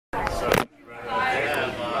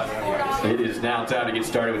It is now time to get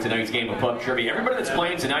started with tonight's game of pub trivia. Everybody that's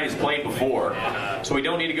playing tonight has played before, so we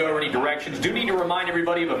don't need to go over any directions. Do need to remind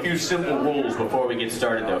everybody of a few simple rules before we get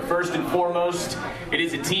started, though. First and foremost, it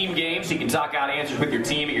is a team game, so you can talk out answers with your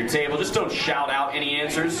team at your table. Just don't shout out any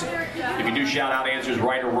answers. If you do shout out answers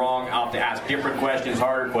right or wrong, I'll have to ask different questions,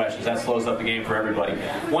 harder questions. That slows up the game for everybody.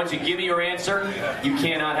 Once you give me your answer, you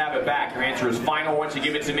cannot have it back. Your answer is final once you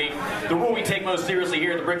give it to me. The rule we take most seriously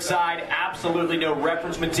here at the Brick Side, absolutely no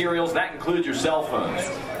reference materials. That includes your cell phones.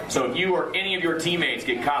 So if you or any of your teammates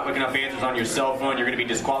get caught looking up answers on your cell phone, you're going to be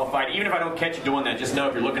disqualified. Even if I don't catch you doing that, just know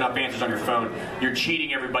if you're looking up answers on your phone, you're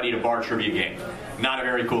cheating everybody at a bar trivia game. Not a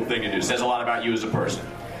very cool thing to do. Says a lot about you as a person.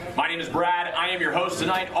 My name is Brad. I am your host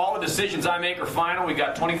tonight. All the decisions I make are final. We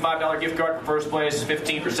got $25 gift card for first place,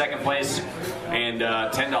 $15 for second place, and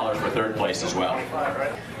 $10 for third place as well.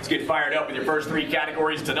 Let's get fired up with your first three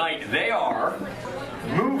categories tonight. They are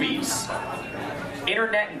movies,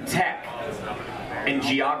 internet and tech, and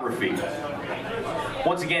geography.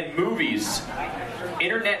 Once again, movies,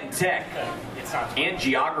 internet and tech, and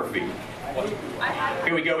geography.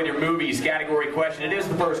 Here we go with your movies category question. It is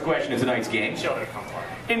the first question of tonight's game.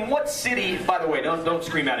 In what city, by the way, don't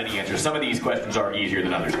scream out any answers. Some of these questions are easier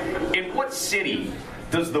than others. In what city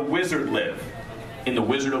does the wizard live in The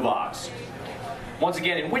Wizard of Oz? Once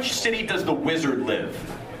again, in which city does the wizard live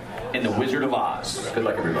in The Wizard of Oz? Good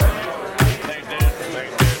luck, everybody. Thanks, Dan. Thanks,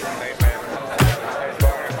 man. Thanks, man. Thanks,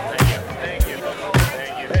 Barter. Thank you.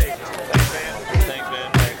 Thank you. Hey. Thanks, man. Thanks,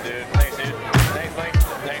 man. Thanks, dude. Thanks, dude. Thanks, Mike.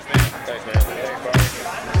 Thanks, man. Thanks, man. Thanks, Barter.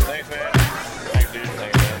 Thanks, man. Thanks, dude.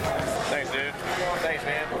 Thanks, man. Thanks, dude. Thanks,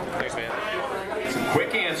 man. Thanks, man. Some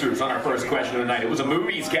quick answers on our first question of the night. It was a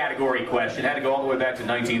movies category question. Had to go all the way back to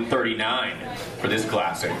 1939 for this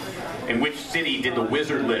classic. In which city did the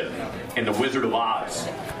wizard live in The Wizard of Oz?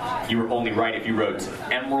 You were only right if you wrote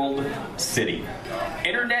Emerald City.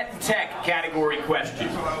 Internet and tech category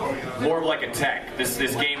question. More of like a tech. This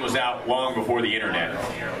game was out long before the internet.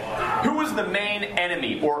 Who was the main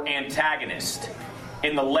enemy or antagonist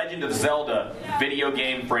in the Legend of Zelda video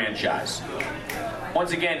game franchise?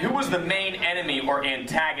 Once again, who was the main enemy or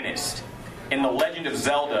antagonist in the Legend of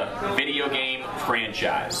Zelda video game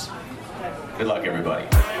franchise? Good luck, everybody.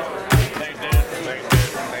 Thanks, Dan. Thanks, dude.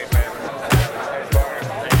 Thanks, man. Thanks, Barter.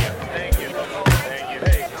 Thank you. Thank you.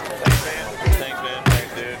 Hey. Thanks, man. Thanks, man.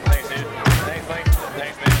 Thanks, dude. Thanks, dude. Thanks, Mike.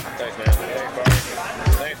 Thanks, man. Thanks, man. Thanks, Barter.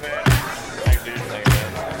 Thanks, man. Thanks, dude. Thanks, man.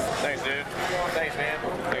 Thanks, dude. Thanks, man.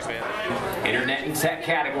 Thanks, man. Internet and tech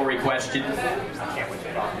category question.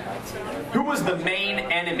 Who was the main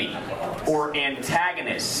enemy or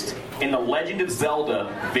antagonist in the Legend of Zelda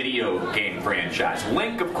video game franchise?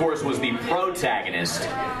 Link, of course, was the protagonist.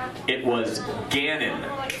 It was Ganon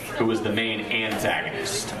who was the main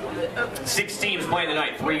antagonist. 6 teams playing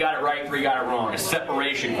tonight. 3 got it right, 3 got it wrong. A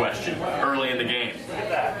separation question early in the game.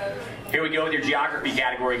 Here we go with your geography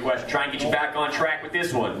category question. Try and get you back on track with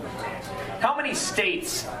this one. How many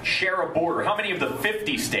states share a border? How many of the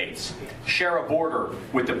 50 states share a border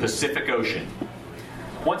with the Pacific Ocean?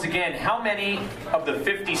 Once again, how many of the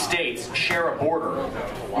 50 states share a border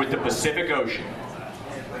with the Pacific Ocean?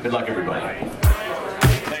 Good luck, everybody.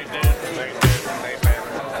 Thanks, Dan. Thanks, dude. Thanks, man.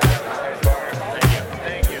 Thanks, Barter. Thank you.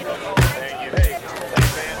 Thank you. Hey.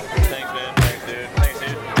 Thanks, man. Thanks, man. Thanks, dude. Thanks,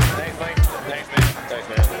 dude. Thanks, Mike. Thanks, man. Thanks,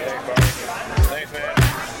 man. Thanks, Barter. Thanks, man.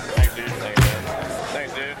 Thanks, dude. Thanks, man.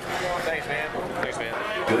 Thanks, dude. Thanks, man. Thanks, man.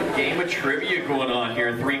 Good game of trivia going on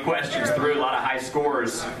here. 3 questions through, a lot of high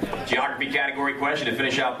scores. Geography category question to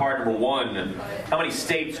finish out part number 1. How many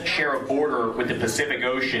states share a border with the Pacific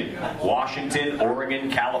Ocean? Washington, Oregon,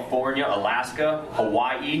 California, Alaska,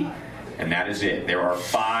 Hawaii, and that is it. There are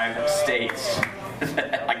 5 states.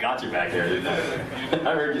 I got you back there, didn't I?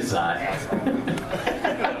 I heard you sigh.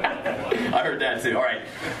 I heard that too. All right.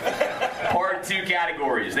 Part 2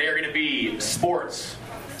 categories. They are going to be sports,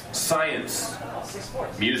 science,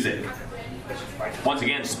 music. Once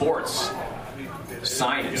again, sports,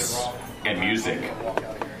 science, and music.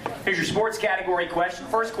 Here's your sports category question.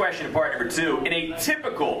 First question in part number 2. In a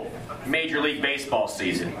typical Major League Baseball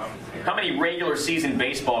season, how many regular season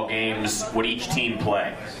baseball games would each team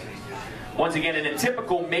play? Once again, in a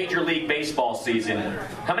typical Major League Baseball season,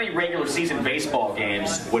 how many regular season baseball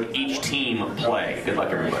games would each team play? Good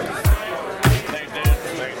luck, everybody. Thanks, Dan.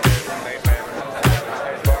 Thanks, dude. Thanks, man.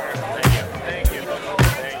 Thanks, Barter. Thank you. Thank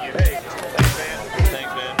you. Hey. Thanks, man.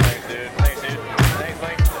 Thanks, man. Thanks, dude. Thanks, dude. Thanks,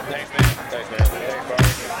 Mike. Thanks, man. Thanks, man. Thanks, Barter.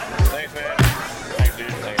 Thanks, man. Thanks, dude.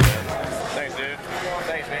 Thanks, man. Thanks, dude.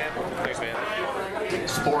 Thanks, man. Thanks, man.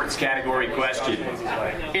 Sports category question.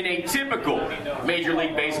 In a typical Major League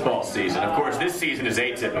League Baseball season. Of course, this season is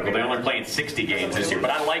atypical. They're only playing 60 games this year, but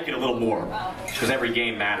I like it a little more because every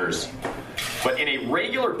game matters. But in a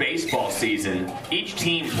regular baseball season, each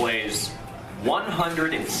team plays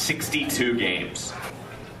 162 games.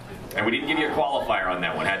 And we didn't give you a qualifier on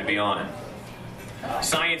that one, had to be on it.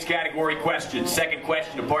 Science category question, second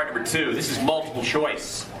question to part number 2. This is multiple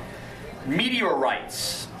choice.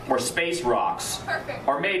 Meteorites, or space rocks,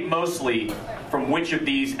 are made mostly from which of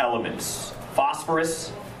these elements?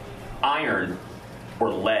 Phosphorus, iron,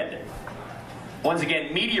 or lead? Once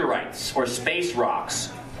again, meteorites, or space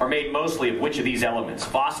rocks, are made mostly of which of these elements?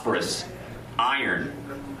 Phosphorus, iron,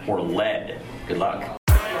 or lead? Good luck.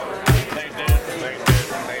 Thanks, dude. Thanks, dude.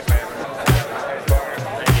 Thanks, man. Thanks, Barney.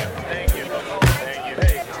 Thank you. Thank you.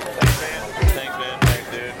 Hey, thanks, man. Thanks, man.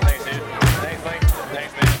 Thanks, dude. Thanks, dude. Thanks, Mike.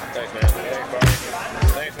 Thanks, man. Thanks, man. Thanks, Barney.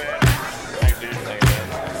 Thanks, man. Thanks, dude. Thanks, man.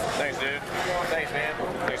 Thanks, dude. Thanks, man.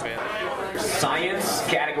 Thanks, man. Science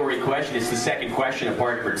category question is the second question of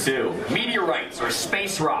part number 2. Meteorites, or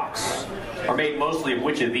space rocks, are made mostly of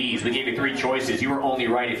which of these? We gave you 3 choices. You were only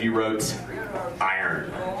right if you wrote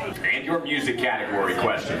iron. And your music category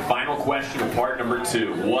question. Final question of part number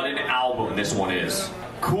 2. What an album this one is.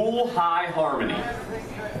 Cool High Harmony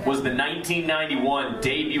was the 1991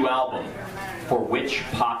 debut album for which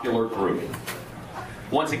popular group?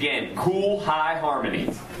 Once again, Cool High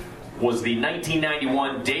Harmony was the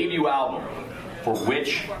 1991 debut album for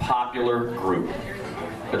which popular group?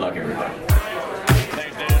 Good luck, everybody.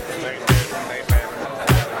 Thanks, dude. Thanks, dude. Thanks, man.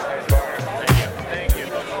 Thanks, Barney. Thank you.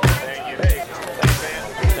 Thank you. Hey, thanks, man.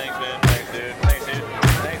 Thanks, man. Thanks, dude. Thanks, dude.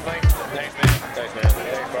 Thanks, Mike. Thanks, man. Thanks, man.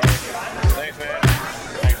 Thanks, Barney. Thanks, man.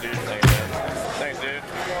 Thanks, dude. Thanks, man. Thanks, dude.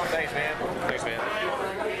 Thanks, man. Thanks, man.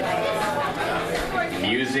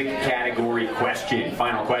 Music category question.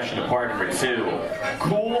 Final question of part number 2.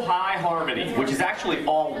 Cool High Harmony, which is actually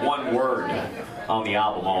all one word on the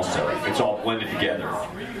album also. It's all blended together.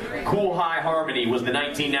 Cool High Harmony was the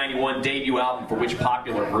 1991 debut album for which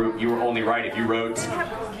popular group? You were only right if you wrote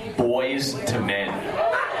Boys to Men.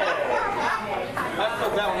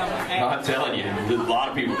 I'm telling you, there's a lot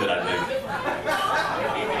of people that I think.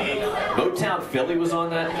 Motown Philly was on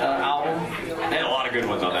that album. They had a lot of good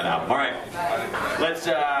ones on that album. All right, let's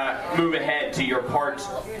move ahead to your part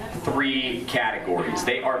 3 categories.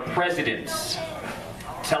 They are presidents,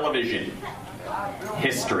 television,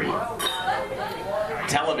 history.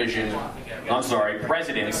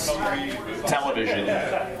 Presidents, television,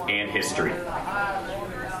 and history.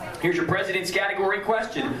 Here's your president's category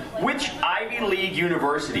question. Which Ivy League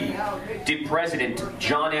university did President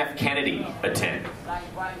John F. Kennedy attend?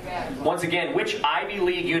 Once again, which Ivy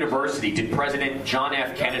League university did President John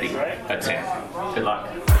F. Kennedy attend? Good luck.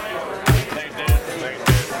 Thanks, dude. Thanks,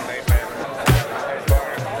 dude. Thanks, man. Thanks,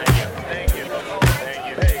 Barney. Thank you. Thank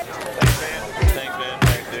you. Hey, thanks, man. Thanks, man.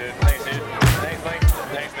 Thanks, dude. Thanks, dude. Thanks, Mike.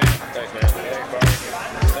 Thanks, man. Thanks, man. Thanks, Barney.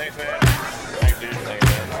 Thanks, man. Thanks, dude. Thanks,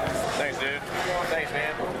 man. Thanks, dude. Thanks,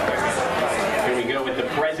 man. Here we go with the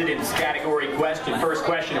president's category question. First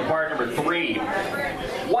question of part number 3.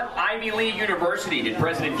 What Ivy League university did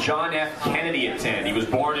President John F. Kennedy attend? He was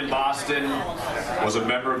born in Boston, was a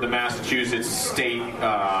member of the Massachusetts State,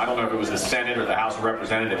 I don't know if it was the Senate or the House of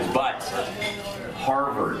Representatives, but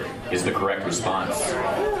Harvard is the correct response.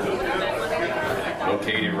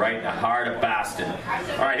 Located right in the heart of Boston.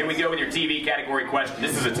 All right, here we go with your TV category question.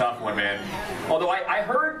 This is a tough one, man. Although I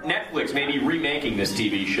heard Netflix may be remaking this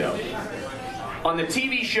TV show. On the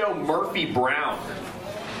TV show Murphy Brown,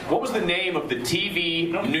 what was the name of the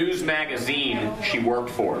TV news magazine she worked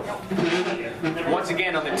for? Once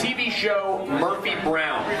again, on the TV show Murphy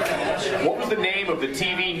Brown, what was the name of the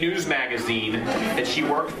TV news magazine that she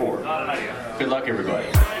worked for? Good luck, everybody.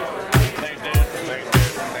 Thanks, dude. Thanks, dude.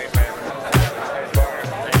 Thanks, man. Thanks, Barney.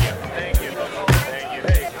 Thank you. Thank you.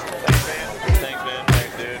 Hey, thanks, man. Thanks, man.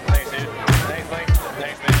 Thanks, dude. Thanks, dude. Thanks, Mike.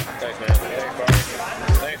 Thanks, man. Thanks, man. Thanks, Barney.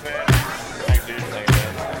 Thanks, man. Thanks, dude. Thanks,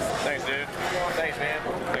 man. Thanks, dude. Thanks, man.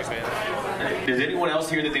 Thanks, man. Does anyone else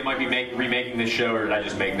hear that they might be remaking this show, or did I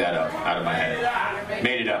just make that up out of my head?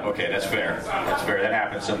 Made it up. Okay, that's fair. That's fair. That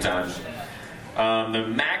happens sometimes. The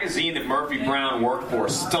magazine that Murphy Brown worked for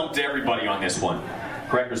stumped everybody on this one.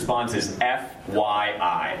 Correct response is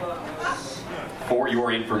FYI. For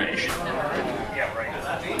your information.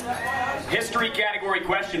 History category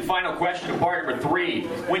question, final question of part number 3.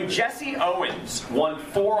 When Jesse Owens won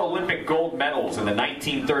 4 Olympic gold medals in the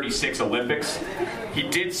 1936 Olympics, he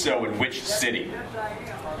did so in which city?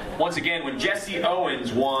 Once again, when Jesse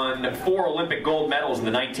Owens won 4 Olympic gold medals in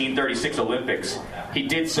the 1936 Olympics, he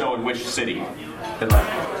did so in which city? Good luck.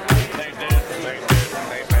 Thanks, dude. Thanks, dude.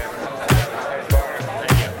 Thanks, man. Thanks, Barney.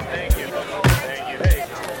 Thank you. Thank you. Hey,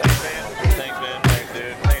 thanks, man. Thanks, man. Thanks, dude.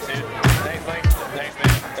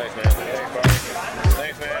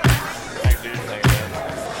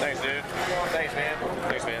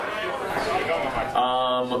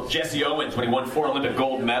 Jesse Owens, when he won 4 Olympic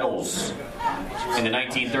gold medals in the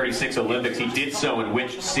 1936 Olympics, he did so in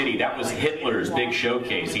which city? That was Hitler's big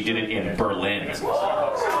showcase. He did it in Berlin.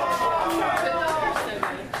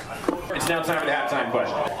 It's now time for the halftime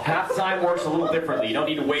question. Halftime works a little differently. You don't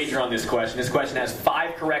need to wager on this question. This question has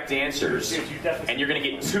 5 correct answers, and you're going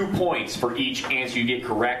to get 2 points for each answer you get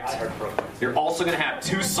correct. You're also going to have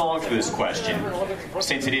 2 songs for this question,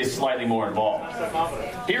 since it is slightly more involved.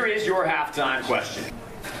 Here is your halftime question.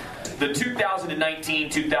 The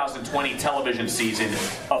 2019-2020 television season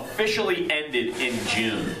officially ended in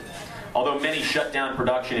June, although many shut down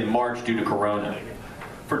production in March due to Corona.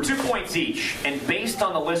 For 2 points each, and based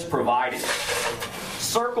on the list provided,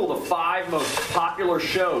 circle the 5 most popular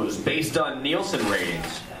shows based on Nielsen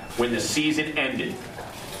ratings when the season ended.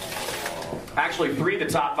 Actually, 3 of the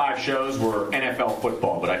top 5 shows were NFL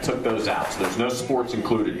football, but I took those out, so there's no sports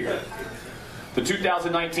included here. The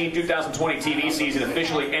 2019-2020 TV season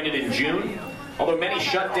officially ended in June, although many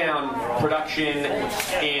shut down production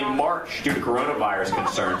in March due to coronavirus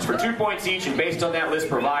concerns. For 2 points each, and based on that list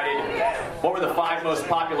provided, what were the 5 most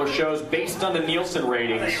popular shows based on the Nielsen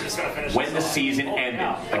ratings when the season ended?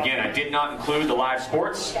 Again, I did not include the live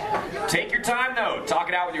sports. Take your time, though. Talk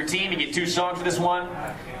it out with your team. You get 2 songs for this one.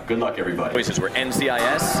 Good luck, everybody. Voices were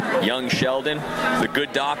NCIS, Young Sheldon, The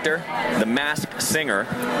Good Doctor, The Masked Singer,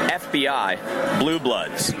 FBI, Blue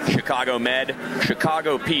Bloods, Chicago Med,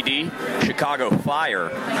 Chicago PD, Chicago Fire,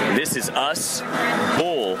 This Is Us,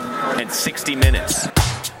 Bull, and 60 Minutes.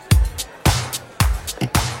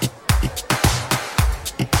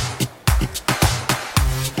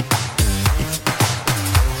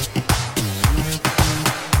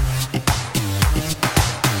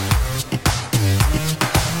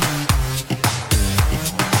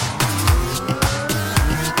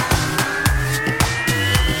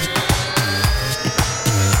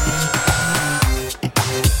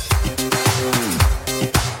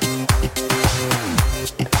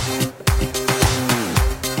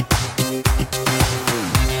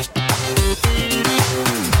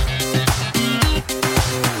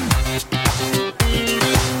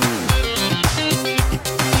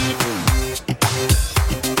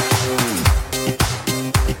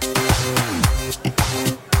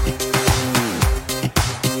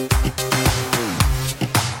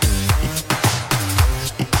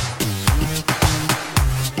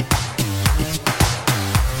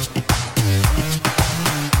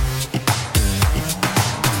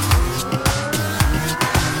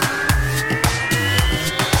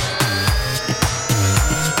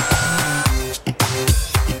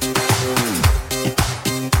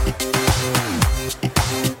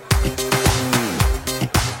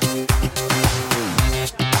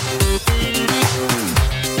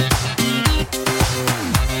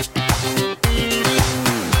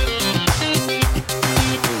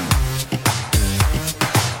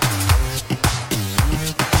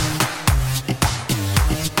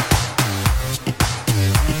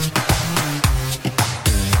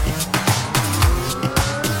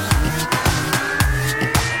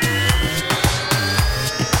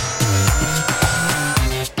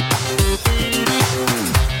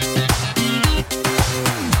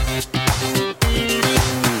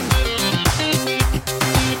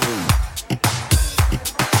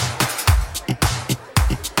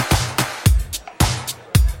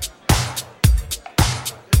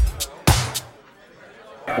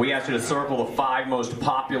 We asked you to circle the 5 most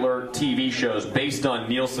popular TV shows based on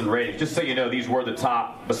Nielsen ratings. Just so you know, these were the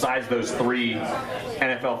top, besides those 3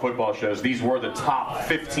 NFL football shows, these were the top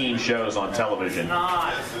 15 shows on television.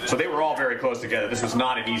 So they were all very close together. This was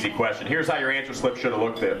not an easy question. Here's how your answer slip should have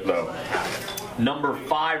looked at, though. Number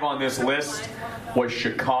 5 on this list was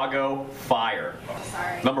Chicago Fire.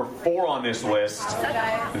 Number 4 on this list,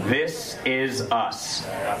 This Is Us.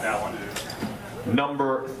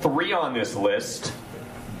 Number 3 on this list,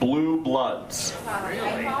 Blue Bloods.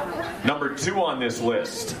 Number 2 on this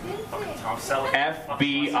list,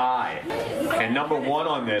 FBI. And number 1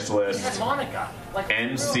 on this list,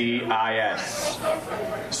 NCIS.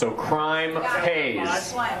 So crime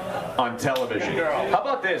pays on television. How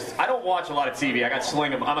about this? I don't watch a lot of TV. I'm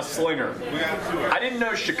a slinger. I didn't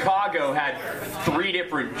know Chicago had 3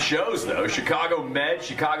 different shows, though. Chicago Med,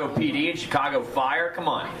 Chicago PD, and Chicago Fire. Come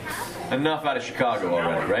on. Enough out of Chicago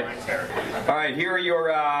already, right? All right, here are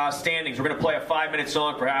your standings. We're going to play a 5-minute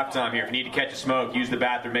song for halftime here. If you need to catch a smoke, use the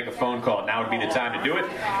bathroom, make a phone call. Now would be the time to do it.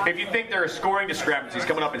 If you think there are scoring discrepancies,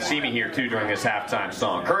 come up and see me here, too, during this halftime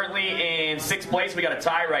song. Currently in 6th place, we got a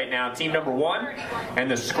tie right now. Team number 1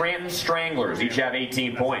 and the Scranton Stranglers each have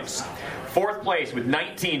 18 points. 4th place with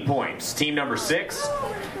 19 points, team number 6.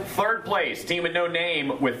 3rd place, team with no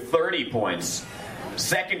name with 30 points.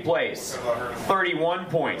 Second place, 31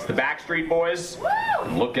 points. The Backstreet Boys.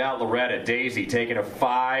 Look out, Loretta. Daisy taking a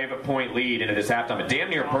 5-point lead into this halftime. A damn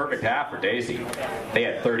near perfect half for Daisy. They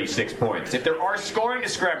had 36 points. If there are scoring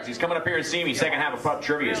discrepancies, coming up here and see me. Second half of Pub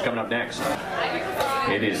Trivia is coming up next.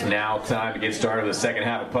 It is now time to get started with the second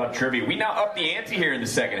half of Pub Trivia. We now up the ante here in the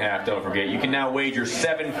second half, don't forget. You can now wager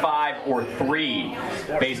 7, 5, or 3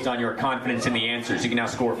 based on your confidence in the answers. You can now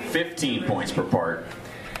score 15 points per part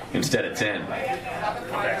instead of 10.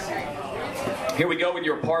 Here we go with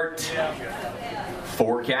your part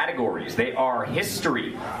 4 categories. They are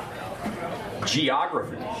history,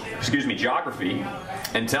 geography,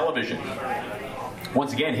 and television.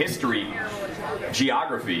 Once again, history,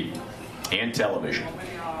 geography, and television.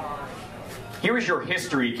 Here is your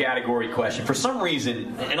history category question. For some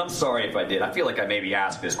reason, and I'm sorry if I did, I feel like I maybe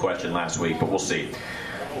asked this question last week, but we'll see.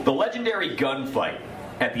 The legendary gunfight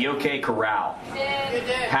at the OK Corral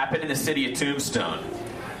happened in the city of Tombstone,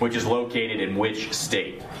 which is located in which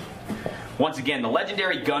state? Once again, the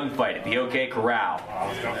legendary gunfight at the OK Corral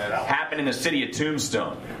happened in the city of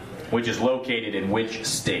Tombstone, which is located in which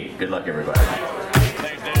state? Good luck, everybody.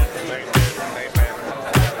 Thanks, dude. Thanks, dude. Thanks, man.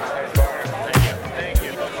 Thanks, Barney. Thank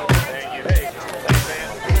you. Thank you. Hey, thanks, man.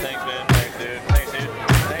 Thanks, man. Thanks, dude. Thanks, dude.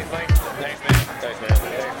 Thanks, Blake. Thanks, man. Thanks, man.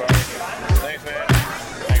 Thanks, Barney. Thanks, man.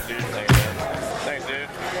 Thanks, dude. Thanks, man. Thanks, dude.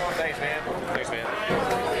 Thanks, man. Thanks, man.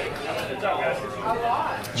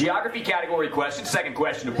 Geography category question, second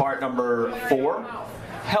question to part number 4.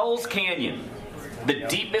 Hell's Canyon, the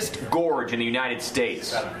deepest gorge in the United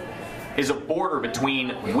States, is a border between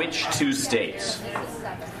which 2 states?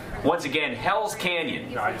 Once again, Hell's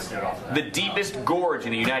Canyon, the deepest gorge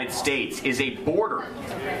in the United States, is a border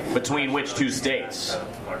between which 2 states?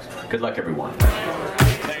 Good luck, everyone.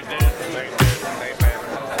 Thanks, dude. Thanks, dude. Thanks, man.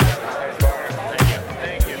 Thanks, Barney.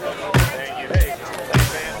 Thank you. Thank you. Hey,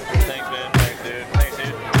 thanks, man. Thanks, man. Thanks, dude. Thanks,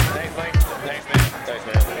 dude. Thanks, Blake. Thanks, man. Thanks,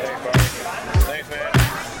 man. Thanks, Barney. Thanks, man.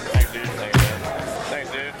 Thanks, dude. Thanks, man.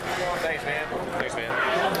 Thanks, dude. Thanks, man. Thanks,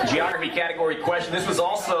 man. Geography category question. This was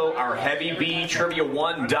also our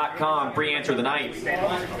HeavyBTrivia1.com pre-answer of the night.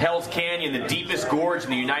 Hell's Canyon, the deepest gorge in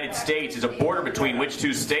the United States, is a border between which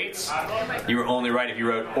 2 states? You were only right if you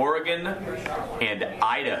wrote Oregon and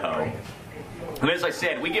Idaho. And as I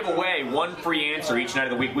said, we give away 1 free answer each night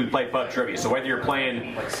of the week we play Pub Trivia. So whether you're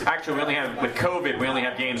playing, actually we only have, with COVID, we only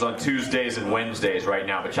have games on Tuesdays and Wednesdays right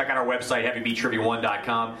now. But check out our website,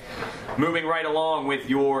 HeavyBTrivia1.com. Moving right along with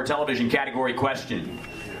your television category question.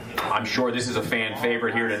 I'm sure this is a fan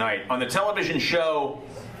favorite here tonight. On the television show,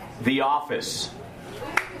 The Office,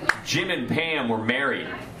 Jim and Pam were married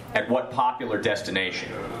at what popular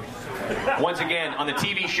destination? Once again, on the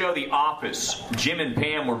TV show The Office, Jim and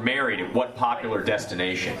Pam were married at what popular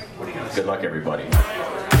destination? Good luck, everybody.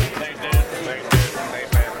 Thanks, dude. Thanks, dude.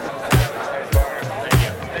 Thanks, man. Thanks, Barney. Thank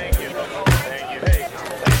you. Thank you. Hey,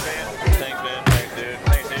 thanks, man. Thanks, man. Thanks, dude.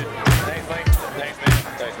 Thanks, dude. Thanks, Blake. Thanks, man.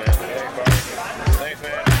 Thanks, man. Thanks, Barney. Thanks,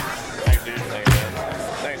 man. Thanks, dude. Thanks, man.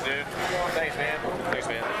 Thanks, dude. Thanks, man. Thanks,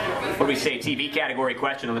 man. What do we say? TV category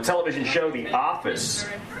question. On the television show The Office,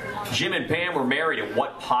 Jim and Pam were married at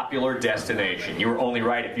what popular destination? You were only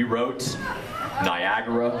right if you wrote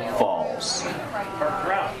Niagara Falls.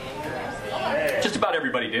 Just about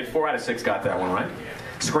everybody did. 4 out of 6 got that one right.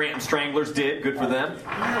 Scranton Stranglers did. Good for them.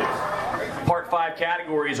 Part 5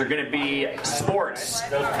 categories are going to be sports,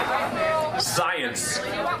 science,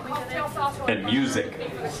 and music.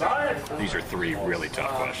 These are 3 really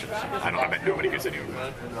tough questions. I bet nobody gets any of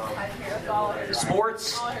them.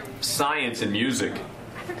 Sports, science, and music.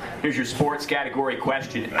 Here's your sports category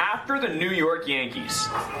question. After the New York Yankees,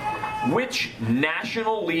 which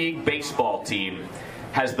National League Baseball team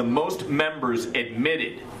has the most members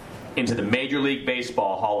admitted into the Major League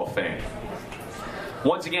Baseball Hall of Fame?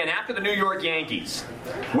 Once again, after the New York Yankees,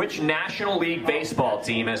 which National League Baseball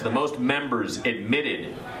team has the most members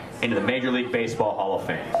admitted into the Major League Baseball Hall of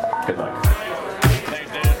Fame? Good luck.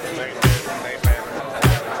 Thanks, dude. Thanks, dude. Thanks, man.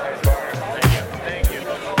 Thanks, Barney. Thank you. Thank you.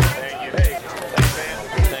 Hey, thanks, man.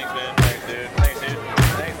 Thanks, man. Thanks, dude. Thanks, dude.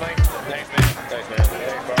 Thanks, Blake. Thanks, man. Thanks, man.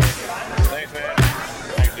 Thanks, Barney. Thanks, man.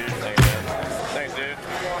 Thanks, dude. Thanks, man. Thanks, dude.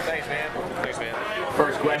 Thanks, man. Thanks, man.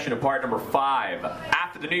 First question of part number 5.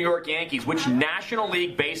 After the New York Yankees, which National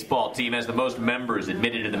League Baseball team has the most members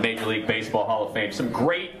admitted to the Major League Baseball Hall of Fame? Some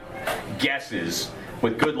great guesses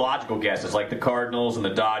with good logical guesses, like the Cardinals and the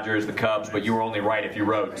Dodgers, the Cubs, but you were only right if you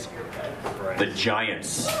wrote the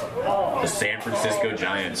Giants, the San Francisco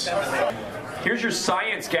Giants. Here's your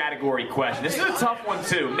science category question. This is a tough one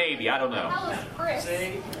too, maybe, I don't know.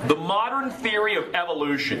 The modern theory of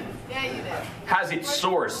evolution has its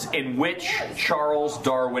source in which Charles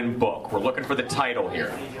Darwin book? We're looking for the title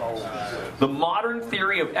here. The modern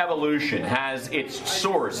theory of evolution has its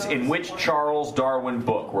source in which Charles Darwin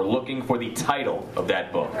book? We're looking for the title of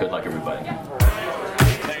that book. Good luck, everybody.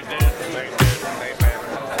 Thanks, dude. Thanks, dude. Thanks, man.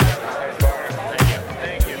 Thanks, Barney.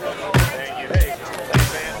 Thank you. Thank you. Hey,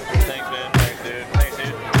 thanks, man. Thanks, man. Thanks, dude. Thanks,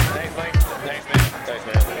 dude. Thanks, Mike. Thanks, man. Thanks,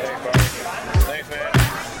 man. Thanks, Barney. Thanks, man.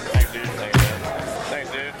 Thanks, dude. Thanks, man. Thanks,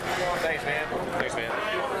 dude. Thanks, man. Thanks, man.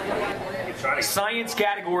 Science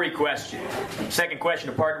category question. Second question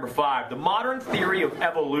to part number 5. The modern theory of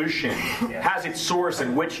evolution has its source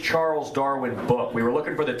in which Charles Darwin book? We were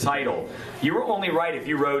looking for the title. You were only right if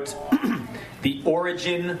you wrote The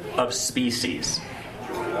Origin of Species.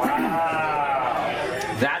 Wow.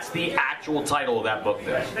 That's the actual title of that book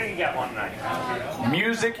there. I think you got one night.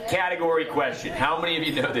 Music category question. How many of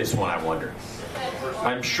you know this one, I wonder?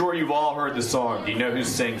 I'm sure you've all heard the song. Do you know who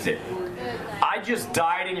sings it? I Just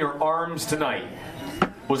Died in Your Arms Tonight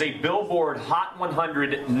was a Billboard Hot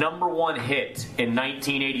 100 #1 hit in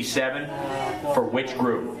 1987 for which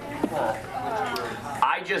group?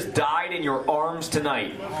 I Just Died in Your Arms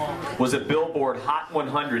Tonight was a Billboard Hot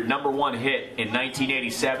 100 #1 hit in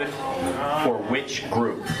 1987 for which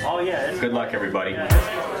group? Oh, yeah. Good luck, everybody. Thanks, dude.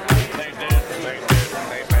 Thanks, dude.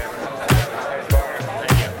 Thanks, man. Thanks, Barney.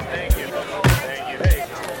 Thank you. Thank you. Hey,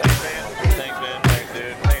 thanks, man. Thanks, man. Thanks,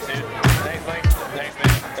 dude. Thanks, dude. Thanks, Mike. Thanks,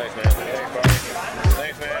 man. Thanks, man. Thanks, Barney.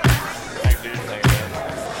 Thanks, man. Thanks, dude. Thanks, man.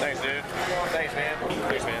 Thanks, dude. Thanks, man.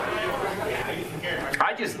 Thanks, man.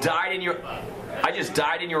 I Just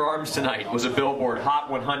Died in Your Arms Tonight was a Billboard Hot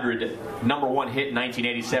 100 #1 hit in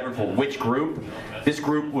 1987 for which group? This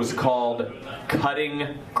group was called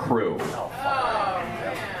Cutting Crew.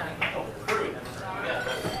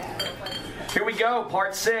 Here we go,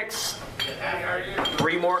 part 6.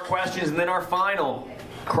 3 more questions and then our final.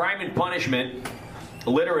 Crime and Punishment,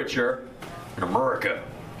 Literature, in America.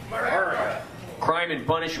 Crime and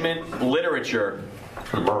Punishment, Literature,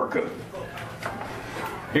 in America.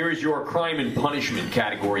 Here is your crime and punishment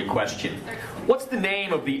category question. What's the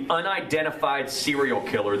name of the unidentified serial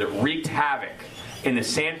killer that wreaked havoc in the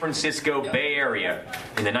San Francisco Bay Area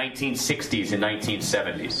in the 1960s and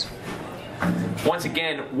 1970s? Once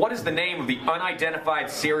again, what is the name of the unidentified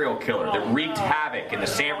serial killer that wreaked havoc in the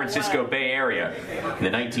San Francisco Bay Area in the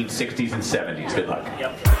 1960s and 70s? Good luck.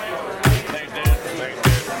 Yep. Thanks, dude. Thanks,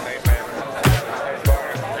 dude. Thanks, man. Thanks,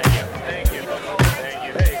 Barney. Thank you. Thank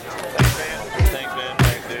you. Hey, thanks, man. Thanks, man.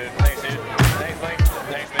 Thanks, dude. Thanks, dude. Thanks, Mike.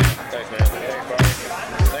 Thanks, man. Thanks, man. Thanks, Barney.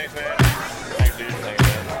 Thanks, man. Thanks, dude. Thanks,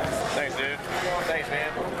 man. Thanks, dude. Thanks, man.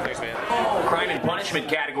 Thanks, man. Crime and punishment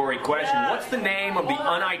category question. What's the name of the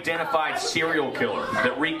unidentified serial killer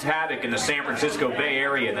that wreaked havoc in the San Francisco Bay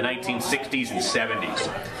Area in the 1960s and 70s?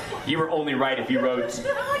 You were only right if you wrote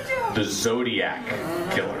the Zodiac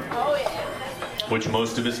Killer, which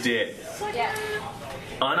most of us did.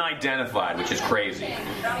 Unidentified, which is crazy.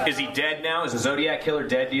 Is he dead now? Is the Zodiac Killer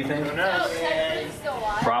dead, do you think?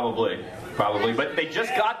 Probably. But they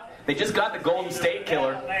just got the Golden State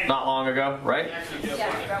Killer not long ago, right?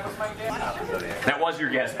 That was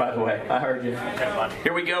your guess, by the way. I heard you.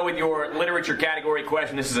 Here we go with your literature category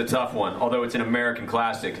question. This is a tough one, although it's an American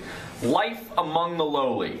classic. Life Among the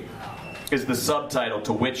Lowly is the subtitle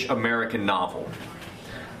to which American novel?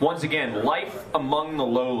 Once again, Life Among the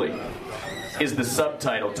Lowly is the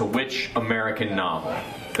subtitle to which American novel?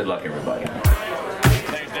 Good luck, everybody.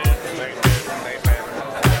 Thanks, dude. Thanks, dude. Thanks, man.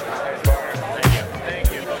 Thanks, Barney.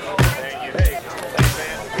 Thank you. Thank you. Hey, thanks,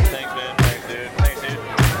 man. Thanks, man. Thanks, dude. Thanks, dude.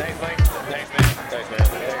 Thanks, Mike. Thanks, man. Thanks, man.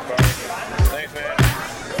 Thanks, Barney. Thanks, man.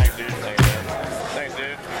 Thanks, dude. Thanks, man. Thanks,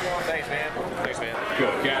 dude. Thanks, man. Thanks, man.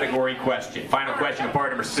 Good. Category question. Final question of part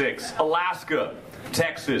number 6. Alaska,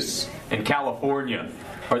 Texas, and California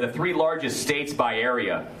are the 3 largest states by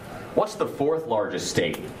area. What's the 4th largest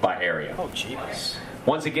state by area? Oh, jeez.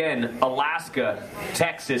 Once again, Alaska,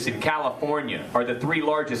 Texas, and California are the 3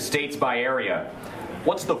 largest states by area.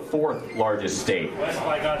 What's the 4th largest state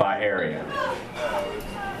by area?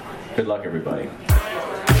 Good luck, everybody.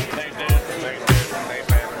 Thanks, dude. Thanks, dude. Thanks,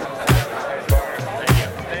 man. Thanks, Barney.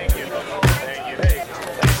 Thank you. Thank you. Hey,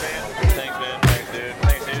 thanks, man. Thanks, man. Thanks, dude.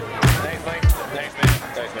 Thanks, dude. Thanks, Mike. Thanks, man.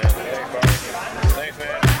 Thanks, man. Thanks, Barney. Thanks,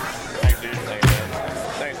 man. Thanks, dude. Thanks, man.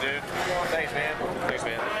 Thanks, dude. Thanks, man. Thanks,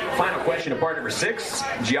 man. Final question of part number 6,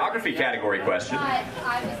 geography category question.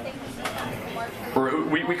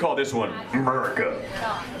 We call this one America.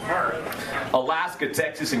 Alaska,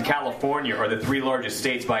 Texas, and California are the 3 largest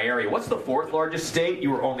states by area. What's the 4th largest state?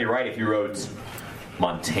 You were only right if you wrote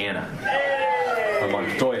Montana. Or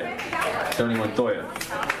Montoya. Tony Montoya.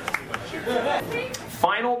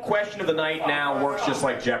 Final question of the night now works just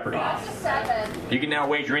like Jeopardy. You can now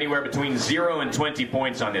wager anywhere between 0 and 20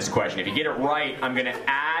 points on this question. If you get it right, I'm going to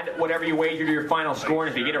add whatever you wager to your final score,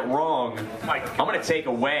 and if you get it wrong, I'm going to take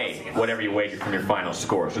away whatever you wager from your final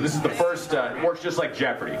score. So this is the first, it works just like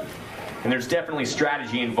Jeopardy. And there's definitely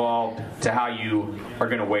strategy involved to how you are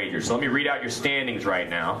going to wager. So let me read out your standings right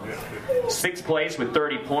now. 6th place with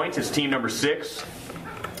 30 points is team number 6.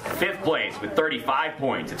 5th place with 35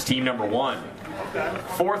 points, it's team number 1.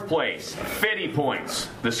 4th place, 50 points,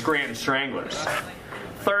 the Scranton Stranglers.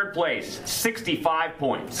 3rd place, 65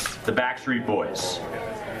 points, the Backstreet Boys.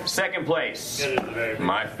 2nd place,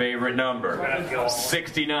 my favorite number,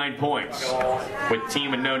 69 points, with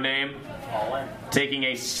Team with No Name taking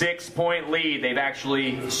a 6-point lead. They've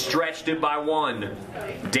actually stretched it by 1.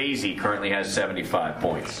 Daisy currently has 75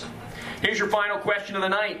 points. Here's your final question of the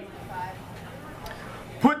night.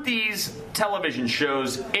 Put these television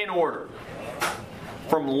shows in order,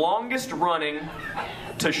 from longest running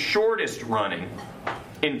to shortest running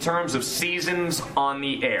in terms of seasons on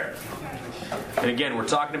the air. And again, we're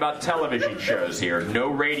talking about television shows here. No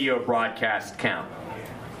radio broadcast count.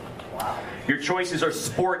 Your choices are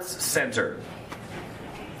Sports Center,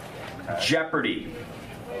 Jeopardy,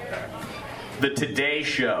 The Today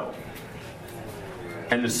Show,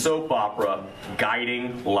 and the soap opera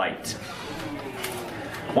Guiding Light.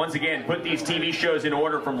 Once again, put these TV shows in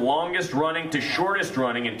order from longest running to shortest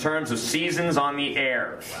running in terms of seasons on the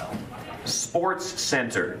air. Sports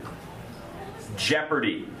Center,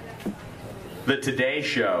 Jeopardy, The Today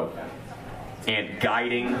Show, and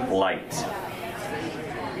Guiding Light.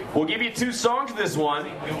 We'll give you 2 songs for this one.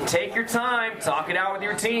 Take your time, talk it out with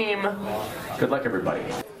your team. Good luck, everybody.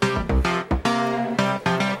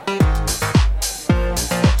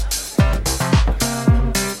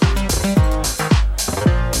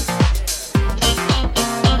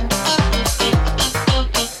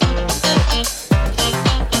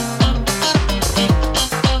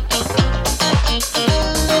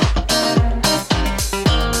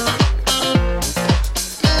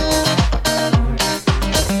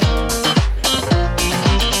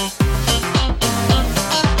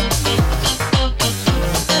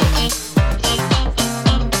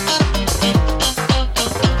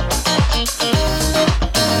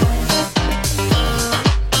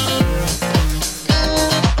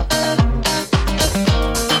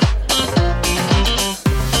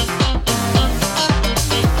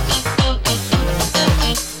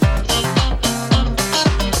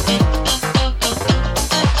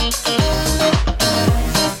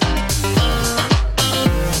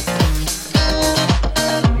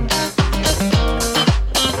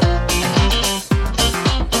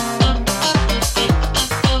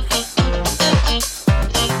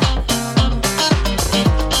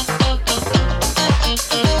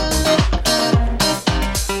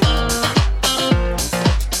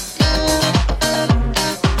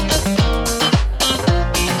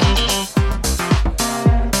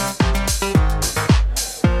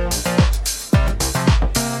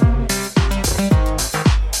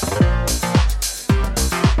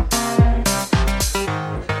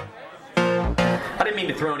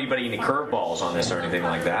 Throw anybody any curveballs on this or anything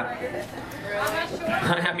like that.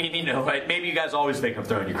 I mean, you know, maybe you guys always think I'm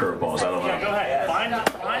throwing you curveballs. I don't know. Go ahead. Find the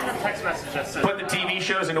text message that says. Put the TV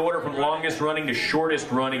shows in order from longest running to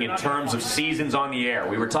shortest running in terms of seasons on the air.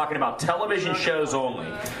 We were talking about television shows only,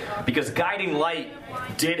 because Guiding Light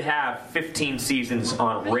did have 15 seasons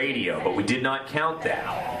on radio, but we did not count that.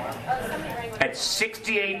 At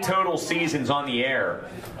 68 total seasons on the air,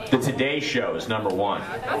 The Today Show is number 1.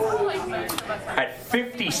 At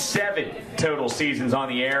 57 total seasons on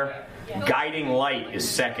the air, Guiding Light is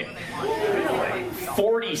 2nd.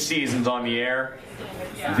 40 seasons on the air,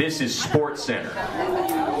 this is Sports Center.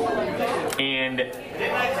 And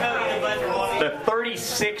the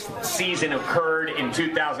 36th season occurred in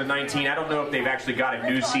 2019. I don't know if they've actually got a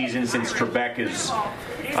new season since Trebek is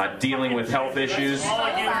dealing with health issues.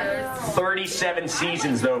 37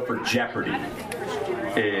 seasons, though, for Jeopardy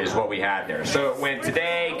is what we had there. So it went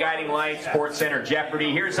Today, Guiding Light, Sports Center,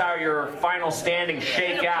 Jeopardy. Here's how your final standings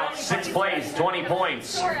shake out. 6th place, 20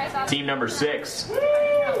 points. Team number 6.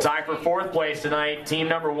 Tie for 4th place tonight, team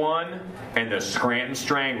number 1, and the Scranton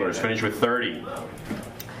Stranglers finish with 30.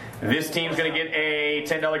 This team's going to get a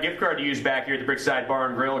 $10 gift card to use back here at the Brickside Bar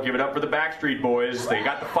and Grill. Give it up for the Backstreet Boys. They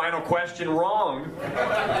got the final question wrong.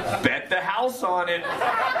 Bet the house on it.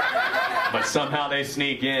 but somehow they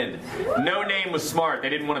sneak in. No Name was smart. They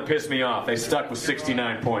didn't want to piss me off. They stuck with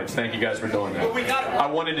 69 points. Thank you guys for doing that. I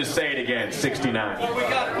wanted to say it again,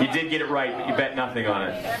 69. You did get it right, but you bet nothing on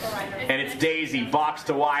it. And it's Daisy, box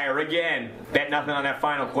to wire again. Bet nothing on that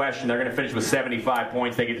final question. They're going to finish with 75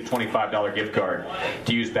 points. They get the $25 gift card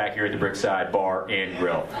to use back here at the Brickside Bar and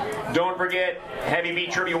Grill. Don't forget,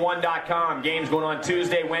 HeavyMeatTrivia1.com. Games going on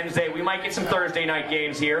Tuesday, Wednesday. We might get some Thursday night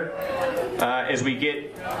games here as we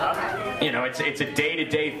get, it's a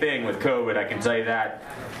day-to-day thing with COVID, I can tell you that.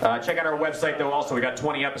 Check out our website, though, also. We got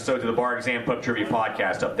 20 episodes of the Bar Exam Pub Trivia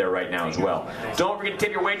podcast up there right now as well. Don't forget to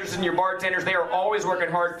tip your waitresses and your bartenders. They are always working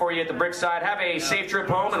hard for you at the Brickside. Have a safe trip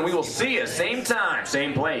home, and we will see you same time,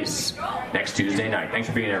 same place, next Tuesday night. Thanks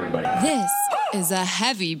for being here, everybody. This is a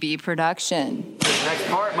Heavy B production. This next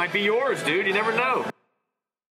part might be yours, dude. You never know.